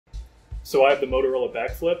So I have the Motorola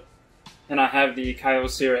Backflip. And I have the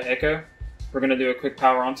Kyocera Echo. We're going to do a quick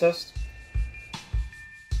power on test.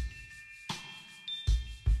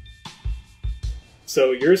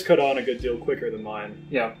 So yours cut on a good deal quicker than mine.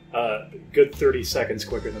 Yeah. Good 30 seconds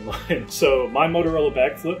quicker than mine. So my Motorola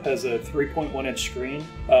Backflip has a 3.1 inch screen,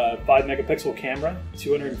 5 megapixel camera,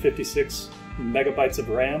 256 megabytes of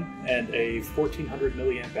RAM, and a 1400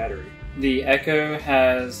 milliamp battery. The Echo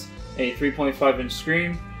has a 3.5 inch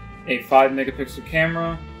screen, a 5 megapixel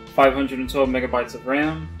camera, 512 megabytes of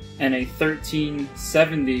RAM, and a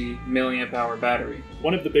 1370 milliamp hour battery.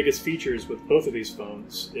 One of the biggest features with both of these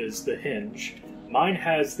phones is the hinge. Mine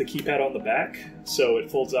has the keypad on the back, so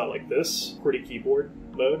it folds out like this, QWERTY keyboard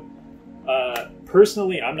mode.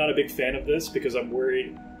 Personally, I'm not a big fan of this because I'm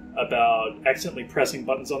worried about accidentally pressing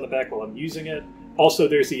buttons on the back while I'm using it. Also,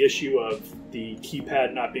 there's the issue of the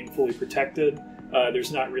keypad not being fully protected.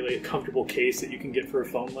 There's not really a comfortable case that you can get for a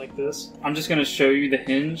phone like this. I'm just going to show you the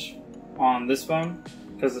hinge on this phone,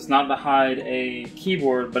 because it's not to hide a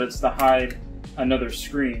keyboard, but it's to hide another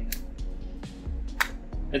screen.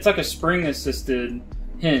 It's like a spring-assisted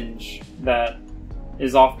hinge that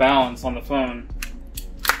is off balance on the phone.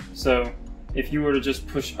 So if you were to just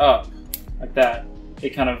push up like that,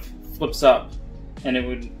 it kind of flips up and it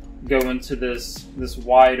would go into this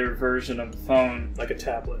wider version of the phone. Like a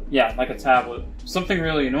tablet. Yeah, like a tablet. Something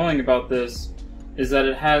really annoying about this is that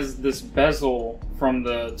it has this bezel from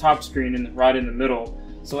the top screen and right in the middle,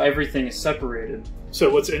 so everything is separated. So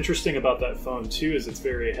what's interesting about that phone too is it's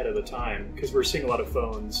very ahead of the time, because we're seeing a lot of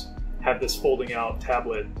phones have this folding out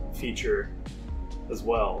tablet feature as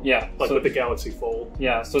well. Yeah. Like so, with the Galaxy Fold.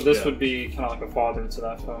 Yeah, so this would be kind of like a father to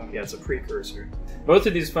that phone. Yeah, it's a precursor. Both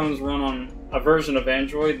of these phones run on a version of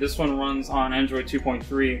Android. This one runs on Android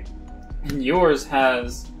 2.3, and yours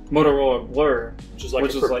has Motorola Blur, which is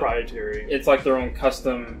like a proprietary. It's like their own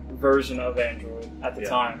custom version of Android at the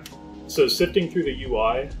time. So sifting through the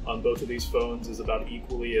UI on both of these phones is about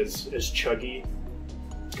equally as chuggy.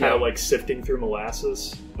 It's kind of like sifting through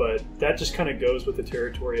molasses, but that just kind of goes with the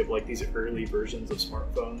territory of like these early versions of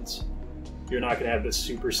smartphones. You're not going to have this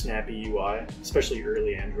super snappy UI, especially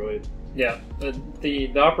early Android. Yeah,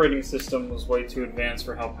 the operating system was way too advanced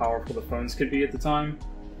for how powerful the phones could be at the time.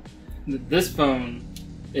 This phone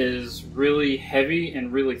is really heavy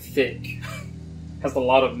and really thick. Has a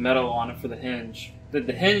lot of metal on it for the hinge. The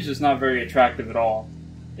hinge is not very attractive at all.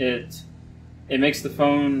 It makes the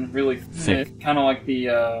phone really thick, kind of like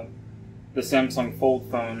the Samsung Fold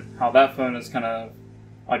phone. How that phone is kind of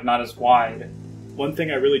like not as wide. One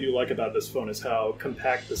thing I really do like about this phone is how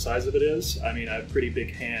compact the size of it is. I mean, I have pretty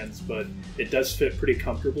big hands, but it does fit pretty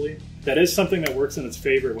comfortably. That is something that works in its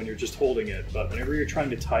favor when you're just holding it, but whenever you're trying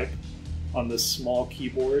to type on this small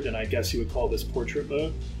keyboard, and I guess you would call this portrait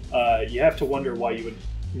mode, you have to wonder why you would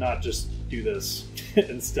not just do this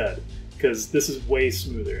instead, because this is way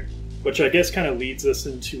smoother. Which I guess kind of leads us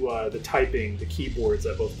into the typing, the keyboards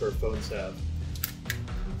that both of our phones have.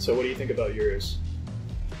 So what do you think about yours?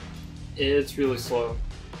 It's really slow.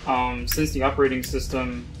 Since the operating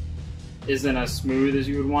system isn't as smooth as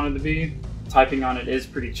you would want it to be, typing on it is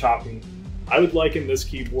pretty choppy. I would liken this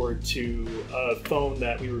keyboard to a phone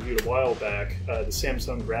that we reviewed a while back, the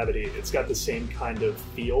Samsung Gravity. It's got the same kind of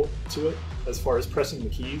feel to it as far as pressing the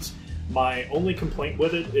keys. My only complaint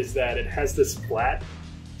with it is that it has this flat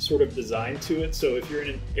sort of design to it, so if you're in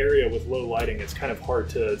an area with low lighting, it's kind of hard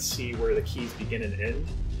to see where the keys begin and end.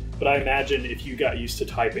 But I imagine if you got used to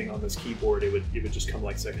typing on this keyboard, it would just come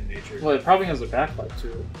like second nature. Well, it probably has a backlight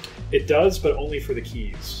to it. It does, but only for the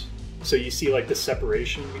keys. So you see like the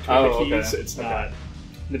separation between the keys. It's not.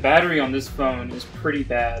 The battery on this phone is pretty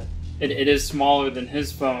bad. It is smaller than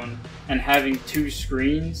his phone, and having two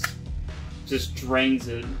screens just drains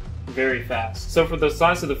it very fast. So for the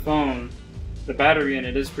size of the phone, the battery in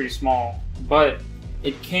it is pretty small, but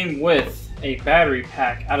it came with a battery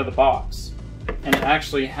pack out of the box, and it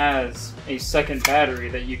actually has a second battery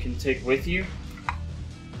that you can take with you,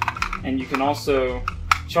 and you can also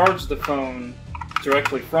charge the phone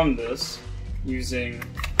directly from this using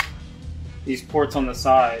these ports on the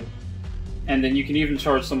side, and then you can even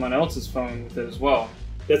charge someone else's phone with it as well.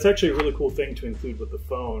 That's actually a really cool thing to include with the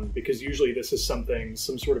phone, because usually this is some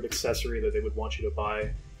sort of accessory that they would want you to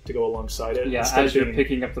buy to go alongside it. Yeah, as you're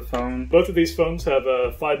picking up the phone. Both of these phones have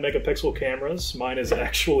 5 megapixel cameras. Mine is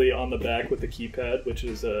actually on the back with the keypad, which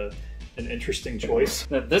is an interesting choice.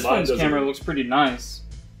 This one's camera looks pretty nice.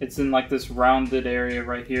 It's in like this rounded area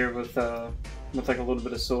right here with like a little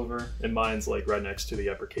bit of silver. And mine's like right next to the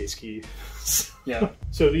uppercase key. Yeah.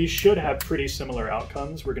 So these should have pretty similar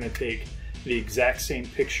outcomes. We're going to take the exact same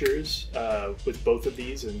pictures with both of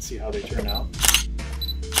these and see how they turn out.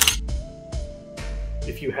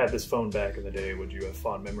 if you had this phone back in the day, would you have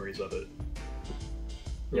fond memories of it?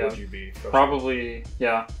 Or Yeah, would you be frustrated? probably.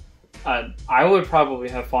 Yeah, I would probably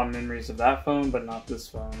have fond memories of that phone, but not this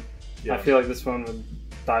phone. Yeah. I feel like this phone would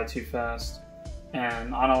die too fast,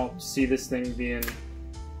 and I don't see this thing being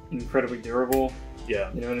incredibly durable.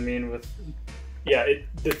 Yeah. You know what I mean? Yeah,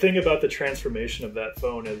 the thing about the transformation of that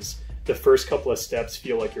phone is the first couple of steps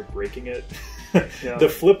feel like you're breaking it. Yeah. The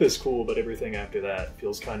flip is cool, but everything after that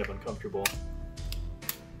feels kind of uncomfortable.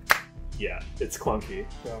 Yeah, it's clunky.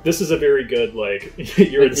 Yeah. This is a very good, like,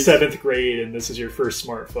 you're in 7th grade and this is your first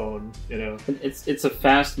smartphone, you know? It's a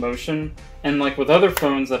fast motion, and like with other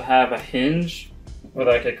phones that have a hinge with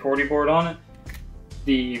like a QWERTY board on it,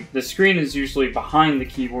 the screen is usually behind the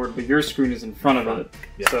keyboard, but your screen is in front of it,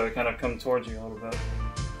 Yeah. so it kind of comes towards you a little bit.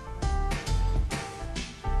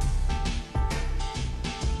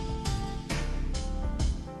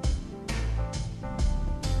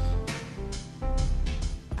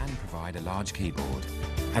 A large keyboard,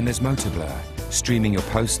 and there's Motor Blur, streaming your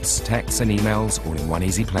posts, texts and emails all in one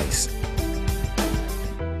easy place.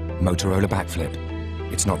 Motorola Backflip.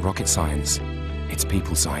 It's not rocket science, it's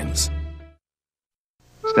people science.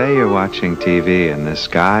 Say you're watching TV and this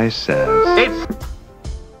guy says, It's